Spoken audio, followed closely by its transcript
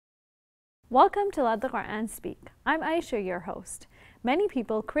Welcome to Let the Quran Speak. I'm Aisha, your host. Many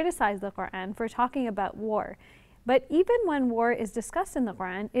people criticize the Quran for talking about war, but even when war is discussed in the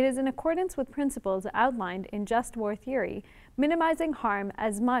Quran, it is in accordance with principles outlined in just war theory, minimizing harm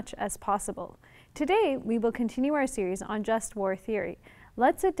as much as possible. Today, we will continue our series on just war theory.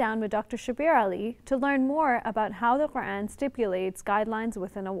 Let's sit down with Dr. Shabir Ali to learn more about how the Quran stipulates guidelines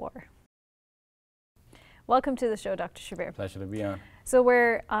within a war. Welcome to the show, Dr. Shabir. Pleasure to be on. So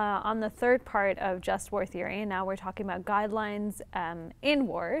we're on the third part of just war theory, and now we're talking about guidelines in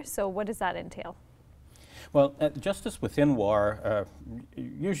war. So what does that entail? Well, justice within war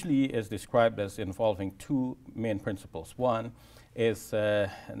usually is described as involving two main principles. One is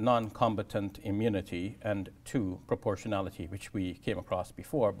non-combatant immunity, and two, proportionality, which we came across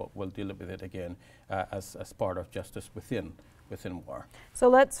before, but we'll deal with it again as part of justice within war. So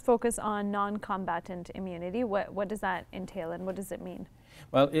let's focus on non-combatant immunity. What does that entail, and what does it mean?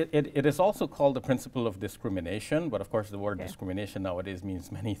 Well, it is also called the principle of discrimination, but of course the word discrimination nowadays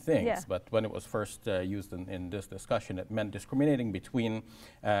means many things. Yeah. But when it was first used in this discussion, it meant discriminating between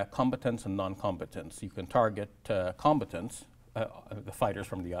combatants and non-combatants. You can target combatants, the fighters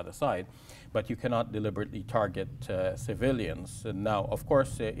from the other side, but you cannot deliberately target civilians. And now, of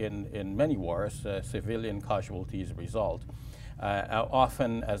course, in many wars, civilian casualties result.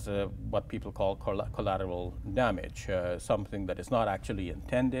 Often as what people call collateral damage, something that is not actually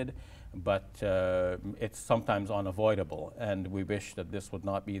intended, but it's sometimes unavoidable, and we wish that this would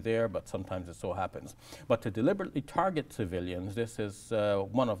not be there, but sometimes it so happens. But to deliberately target civilians, this is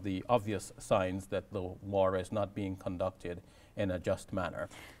one of the obvious signs that the war is not being conducted in a just manner.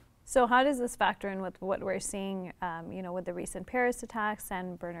 So how does this factor in with what we're seeing, with the recent Paris attacks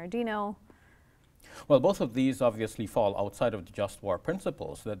and Bernardino? Well, both of these obviously fall outside of the just war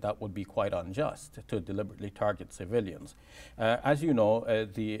principles, that would be quite unjust to deliberately target civilians. As you know,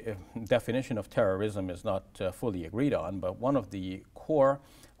 the definition of terrorism is not fully agreed on, but one of the core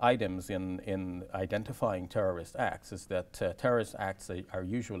items in identifying terrorist acts is that terrorist acts are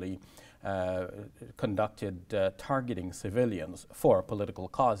usually conducted targeting civilians for political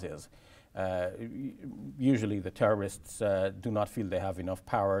causes. Usually the terrorists do not feel they have enough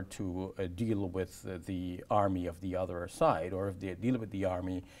power to deal with the army of the other side, or if they deal with the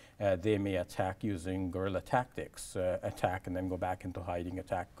army, they may attack using guerrilla tactics, attack and then go back into hiding,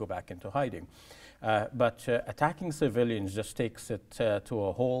 attack, go back into hiding. But attacking civilians just takes it to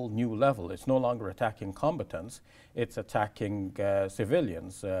a whole new level. It's no longer attacking combatants, it's attacking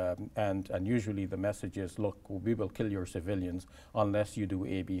civilians, and usually the message is, look, we will kill your civilians unless you do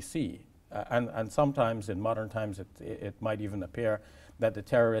ABC. And sometimes in modern times it might even appear that the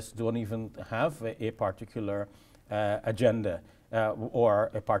terrorists don't even have a particular agenda or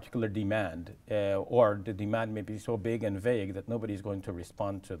a particular demand, or the demand may be so big and vague that nobody's going to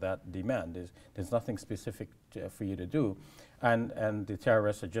respond to that demand. There's nothing specific for you to do, and the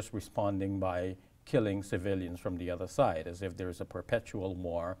terrorists are just responding by killing civilians from the other side, as if there's a perpetual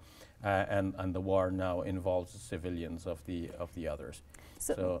war, and the war now involves the civilians of the others.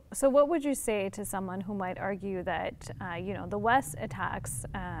 So what would you say to someone who might argue that the West attacks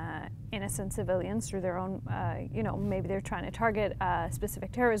innocent civilians through their own, maybe they're trying to target a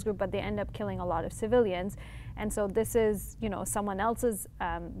specific terrorist group, but they end up killing a lot of civilians, and so this is someone else's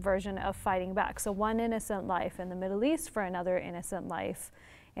version of fighting back. So one innocent life in the Middle East for another innocent life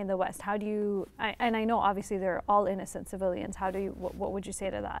in the West. How do you, and I know obviously they're all innocent civilians, what would you say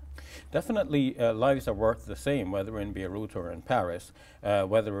to that? Definitely lives are worth the same, whether in Beirut or in Paris,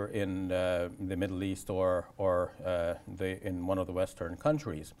 whether in the Middle East or in one of the Western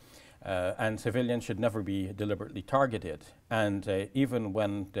countries. And civilians should never be deliberately targeted. And even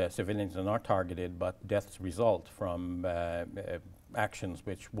when the civilians are not targeted, but deaths result from actions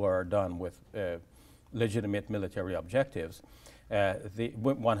which were done with legitimate military objectives,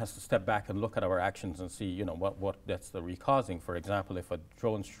 one has to step back and look at our actions and see, what that's the causing. For example, if a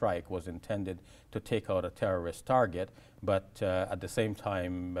drone strike was intended to take out a terrorist target, but at the same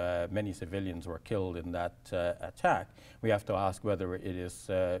time many civilians were killed in that attack, we have to ask whether it is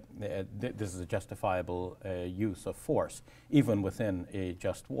this is a justifiable use of force, even within a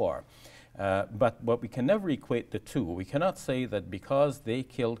just war. But we can never equate the two. We cannot say that because they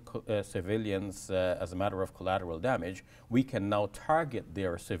killed civilians as a matter of collateral damage, we can now target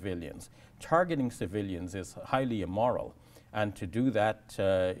their civilians. Targeting civilians is highly immoral, and to do that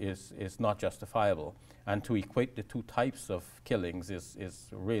is not justifiable. And to equate the two types of killings is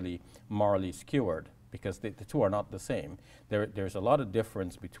really morally skewered, because the two are not the same. There's a lot of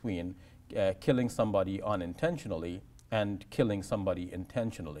difference between killing somebody unintentionally and killing somebody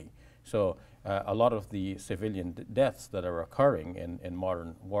intentionally. So a lot of the civilian deaths that are occurring in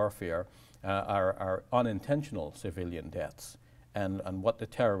modern warfare are unintentional civilian deaths. And what the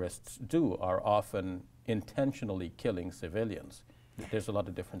terrorists do are often intentionally killing civilians. There's a lot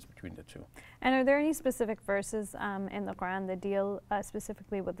of difference between the two. And are there any specific verses in the Quran that deal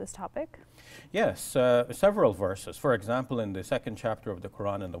specifically with this topic? Yes, several verses. For example, in the second chapter of the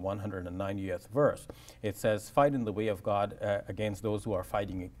Quran, in the 190th verse, it says, "Fight in the way of God against those who are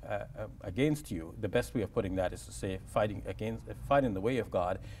fighting against you." The best way of putting that is to say, fight in the way of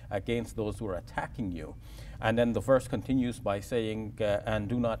God against those who are attacking you. And then the verse continues by saying, "And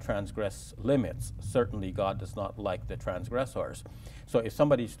do not transgress limits. Certainly God does not like the transgressors." So if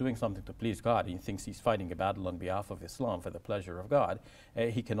somebody's doing something to please God and he thinks he's fighting a battle on behalf of Islam for the pleasure of God,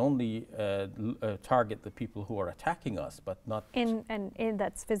 he can only target the people who are attacking us, but not...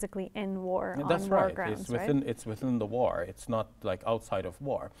 That's physically in war, that's on right. war grounds, It's within the war. It's not like outside of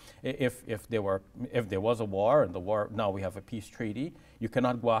war. If there was a war and now we have a peace treaty, you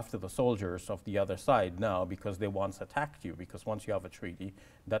cannot go after the soldiers of the other side now because they once attacked you, because once you have a treaty,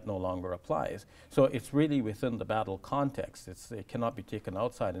 that no longer applies. So it's really within the battle context. It cannot be taken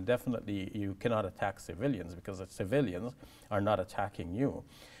outside, and definitely you cannot attack civilians because the civilians are not attacking you.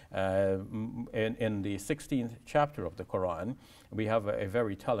 In the 16th chapter of the Quran, we have a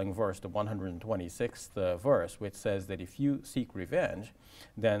very telling verse, the 126th verse, which says that if you seek revenge,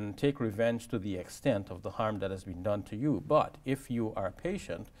 then take revenge to the extent of the harm that has been done to you. But if you are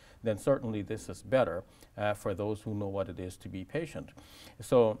patient, then certainly this is better for those who know what it is to be patient.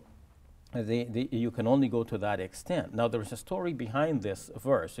 So you can only go to that extent. Now, there is a story behind this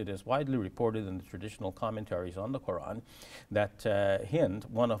verse. It is widely reported in the traditional commentaries on the Quran that Hind,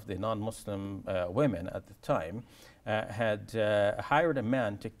 one of the non-Muslim women at the time, had hired a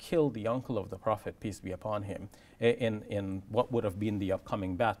man to kill the uncle of the Prophet, peace be upon him, in what would have been the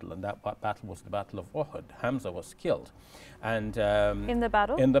upcoming battle, and that battle was the Battle of Uhud. Hamza was killed. And in the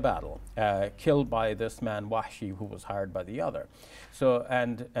battle? In the battle, killed by this man Wahshi, who was hired by the other. So,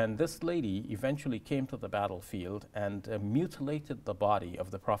 and this lady eventually came to the battlefield and mutilated the body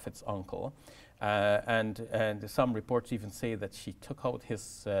of the Prophet's uncle. And some reports even say that she took out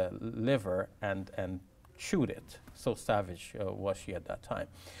his liver and chewed it. So savage was she at that time.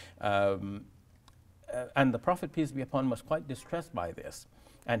 And the Prophet, peace be upon him, was quite distressed by this.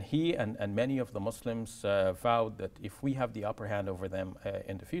 And he and many of the Muslims vowed that if we have the upper hand over them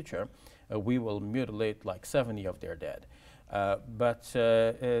in the future, we will mutilate like 70 of their dead. But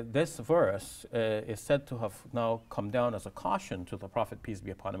this verse is said to have now come down as a caution to the Prophet, peace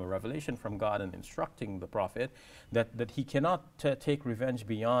be upon him, a revelation from God and instructing the Prophet that he cannot take revenge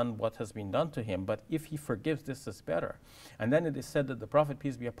beyond what has been done to him, but if he forgives, this is better. And then it is said that the Prophet,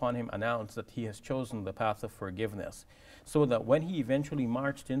 peace be upon him, announced that he has chosen the path of forgiveness, so that when he eventually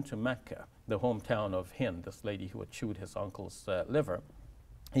marched into Mecca, the hometown of Hind, this lady who had chewed his uncle's liver,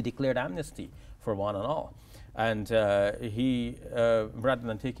 he declared amnesty for one and all. And he, rather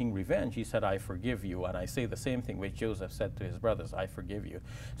than taking revenge, he said, "I forgive you." And I say the same thing which Joseph said to his brothers, "I forgive you."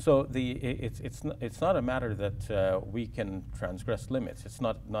 So it's not a matter that we can transgress limits. It's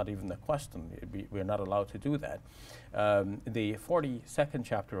not even a question. We're not allowed to do that. The 42nd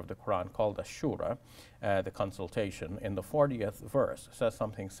chapter of the Quran, called Ashura, the consultation, in the 40th verse says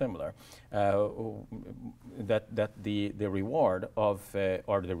something similar, that the reward of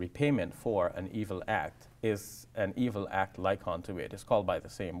or the repayment for an evil act is an evil act like unto it. It's called by the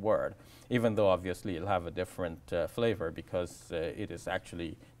same word, even though obviously it'll have a different flavor because it is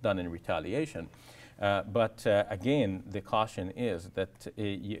actually done in retaliation. But again, the caution is that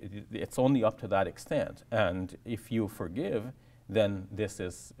it's only up to that extent. And if you forgive, then this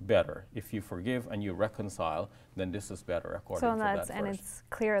is better. If you forgive and you reconcile, then this is better according to that verse. And it's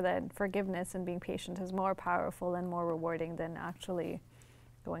clear that forgiveness and being patient is more powerful and more rewarding than actually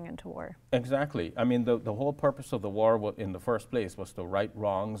going into war. Exactly. I mean, the whole purpose of the war in the first place was to right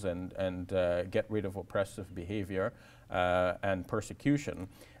wrongs and get rid of oppressive behavior and persecution.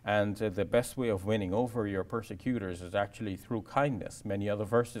 And the best way of winning over your persecutors is actually through kindness. Many other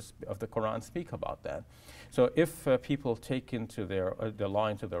verses of the Quran speak about that. So if people take into the law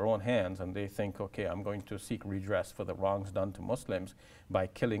into their own hands and they think, okay, I'm going to seek redress for the wrongs done to Muslims by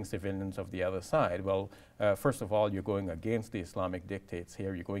killing civilians of the other side, well, first of all, you're going against the Islamic dictates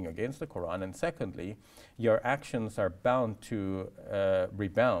here, you're going against the Quran, and secondly, your actions are bound to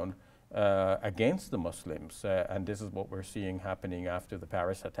rebound against the Muslims, and this is what we're seeing happening after the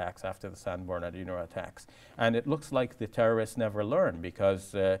Paris attacks, after the San Bernardino attacks. And it looks like the terrorists never learn,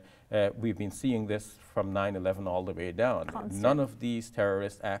 because we've been seeing this from 9/11 all the way down. Constant. None of these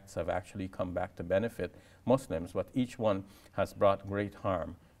terrorist acts have actually come back to benefit Muslims, but each one has brought great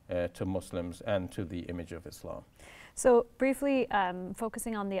harm to Muslims and to the image of Islam. So briefly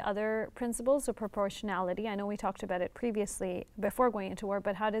focusing on the other principles of proportionality, I know we talked about it previously before going into war,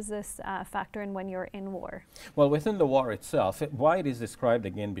 but how does this factor in when you're in war? Well, within the war itself, why it is described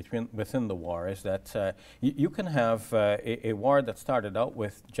again within the war is that you can have a war that started out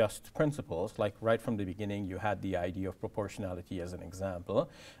with just principles, like right from the beginning you had the idea of proportionality as an example.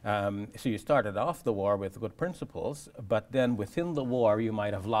 So you started off the war with good principles, but then within the war you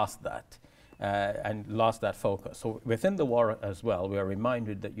might have lost that. And lost that focus. So within the war as well, we are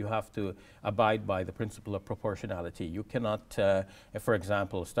reminded that you have to abide by the principle of proportionality. You cannot, for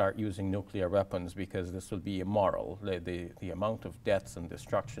example, start using nuclear weapons because this will be immoral. The amount of deaths and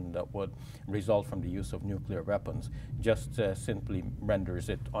destruction that would result from the use of nuclear weapons just simply renders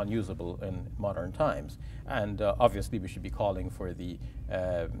it unusable in modern times. And obviously we should be calling for the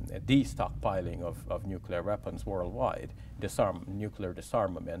de-stockpiling of nuclear weapons worldwide. Nuclear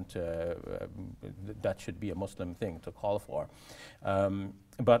disarmament, that should be a Muslim thing to call for.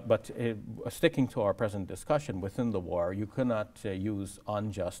 But sticking to our present discussion, within the war, you cannot use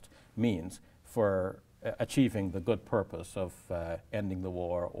unjust means for achieving the good purpose of ending the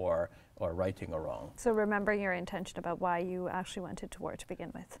war or righting a wrong. So remember your intention about why you actually went into war to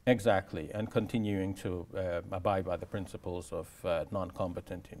begin with. Exactly, and continuing to abide by the principles of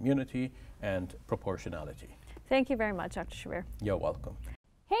non-combatant immunity and proportionality. Thank you very much, Dr. Shabir. You're welcome.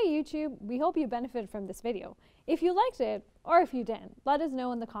 Hey YouTube, we hope you benefited from this video. If you liked it, or if you didn't, let us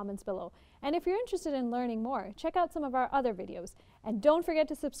know in the comments below. And if you're interested in learning more, check out some of our other videos. And don't forget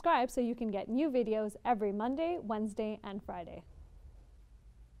to subscribe so you can get new videos every Monday, Wednesday, and Friday.